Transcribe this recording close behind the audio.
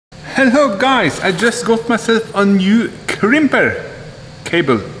Hello guys, I just got myself a new crimper,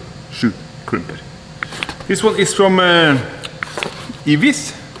 cable shoe crimper. This one is from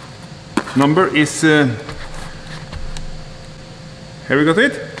IWISS. Number is, here we got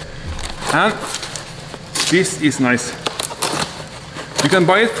it. And this is nice. You can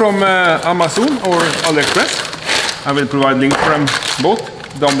buy it from Amazon or AliExpress. I will provide link for them both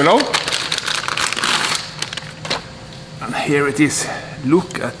down below. And here it is.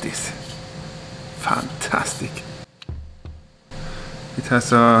 Look at this. Fantastic. It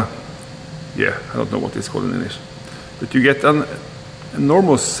has a, yeah, I don't know what it's called in English, but you get an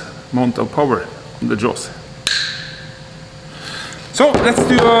enormous amount of power on the jaws. So let's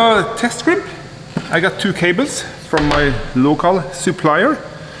do a test crimp. I got two cables from my local supplier.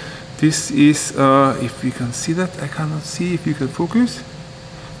 This is, if you can see that, I cannot see if you can focus.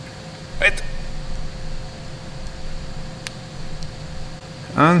 Right.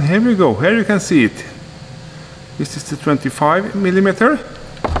 And here we go, here you can see it. This is the 25mm.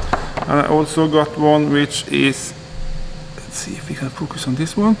 And I also got one which is, let's see if we can focus on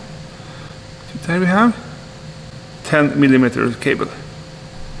this one. There we have 10mm cable.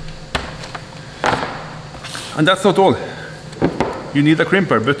 And that's not all. You need a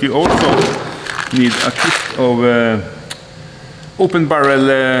crimper, but you also need a kit of open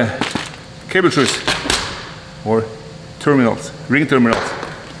barrel cable shoes or terminals, ring terminals.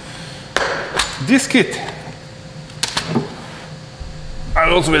 This kit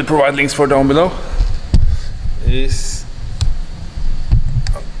I also will provide links for down below. Is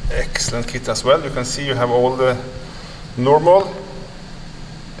an excellent kit as well. You can see you have all the normal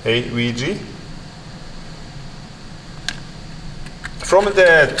AWG from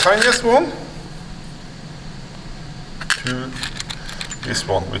the tiniest one to this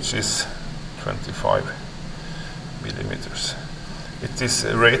one, which is 25mm. It is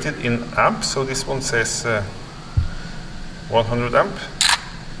rated in amp, so this one says 100 amp.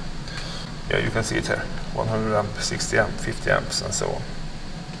 Yeah, you can see it here. 100 amp, 60 amp, 50 amps, and so on.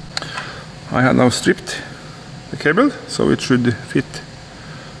 I have now stripped the cable, so it should fit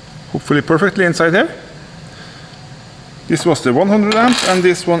hopefully perfectly inside here. This was the 100 amp, and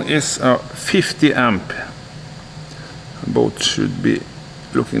this one is a 50 amp. Both should be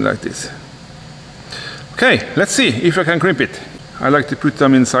looking like this. Okay, let's see if I can crimp it. I like to put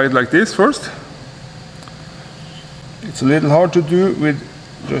them inside like this first. It's a little hard to do with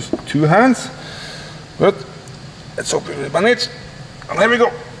just two hands, but let's hope we will manage. And here we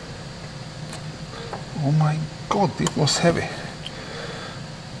go. Oh my god, it was heavy.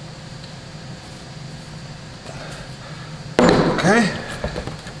 Okay.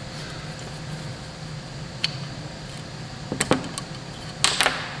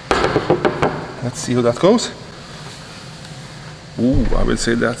 Let's see how that goes. Ooh, I will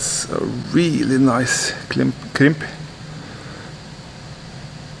say that's a really nice crimp.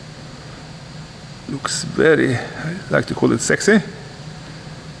 Looks very, I like to call it sexy.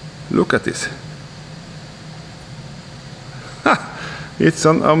 Look at this. Ha! It's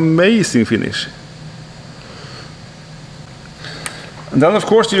an amazing finish. And then of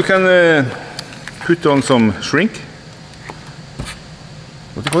course you can put on some shrink.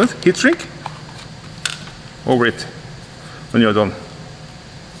 What do you call it? Heat shrink? Over it when you're done.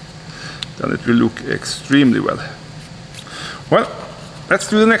 Then it will look extremely well. Well, let's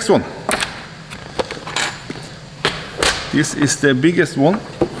do the next one. This is the biggest one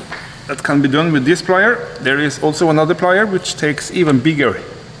that can be done with this plier. There is also another plier which takes even bigger.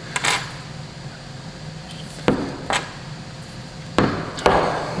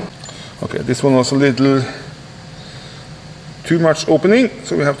 Okay, this one was a little too much opening,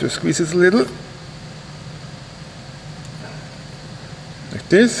 so we have to squeeze it a little. Like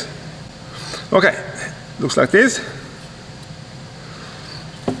this. Okay, looks like this.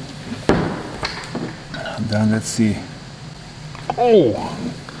 And then let's see. Oh!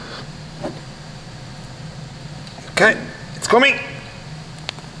 Okay, it's coming!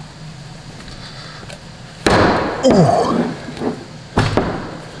 Oh!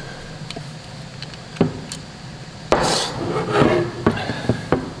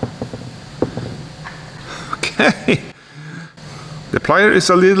 Okay. The plier is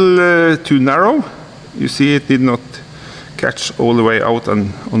a little too narrow. You see it did not catch all the way out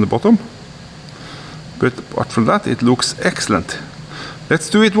on the bottom. But apart from that, it looks excellent. Let's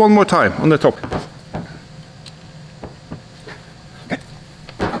do it one more time on the top. Okay.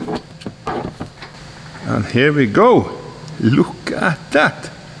 And here we go. Look at that.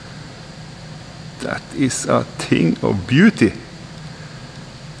 That is a thing of beauty.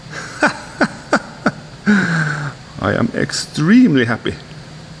 I am extremely happy.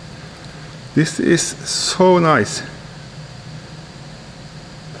 This is so nice.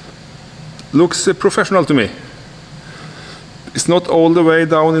 Looks professional to me. It's not all the way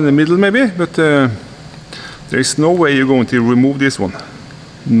down in the middle maybe, but there is no way you're going to remove this one.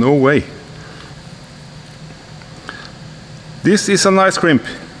 No way. This is a nice crimp.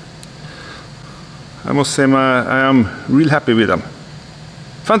 I must say I am real happy with them.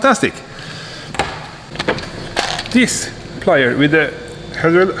 Fantastic. This plier with the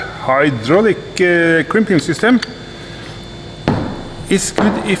hydraulic crimping system is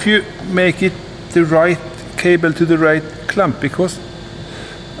good if you make it the right cable to the right clamp, because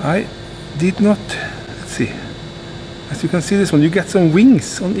I did not, let's see, as you can see this one, you get some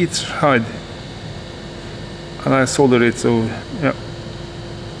wings on each side, and I soldered it, so yeah,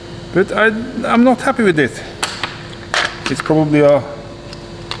 but I'm not happy with it. It's probably a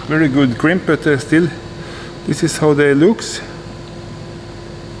very good crimp, but still, this is how they looks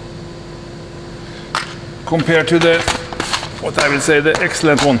compared to the, what I will say, the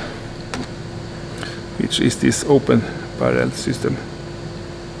excellent one, which is this open barrel system,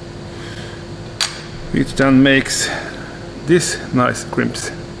 which then makes this nice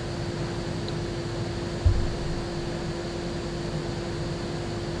crimps.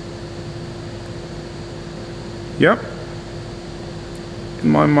 Yeah, in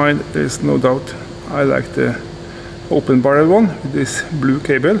my mind there's no doubt I like the open barrel one with this blue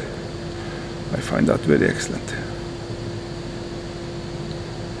cable. I find that very excellent.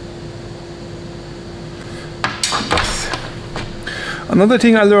 Another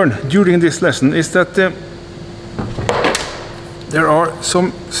thing I learned during this lesson is that there are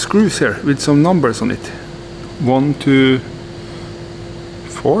some screws here with some numbers on it. 1 to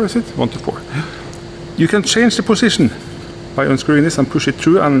 4, is it? 1 to 4. You can change the position by unscrewing this and push it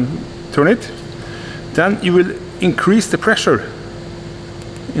through and turn it. Then you will increase the pressure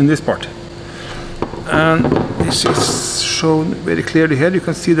in this part. And this is shown very clearly here. You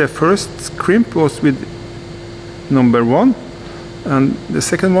can see the first crimp was with number 1. And the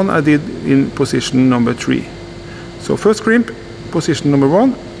second one I did in position number 3. So first crimp, position number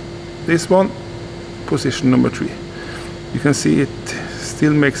 1, this one, position number 3. You can see it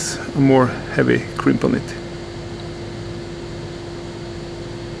still makes a more heavy crimp on it.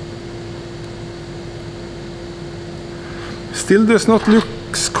 Still does not look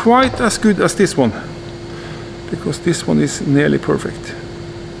quite as good as this one, because this one is nearly perfect.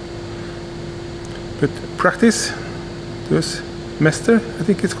 But practice does Mester, I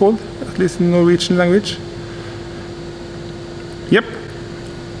think it's called, at least in Norwegian language. Yep.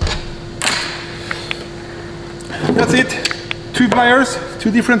 That's it. 2 pliers,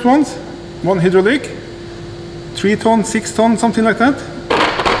 2 different ones. One hydraulic, 3 ton, 6 ton, something like that.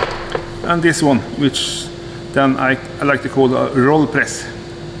 And this one, which then I like to call a roll press,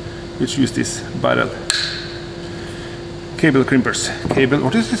 which use this barrel. Cable crimpers. Cable,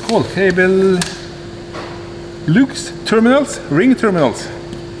 what is this called? Cable lugs, terminals, ring terminals,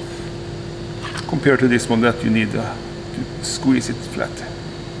 compared to this one that you need to squeeze it flat.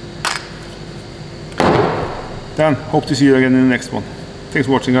 Then hope to see you again in the next one. Thanks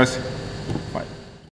for watching, guys.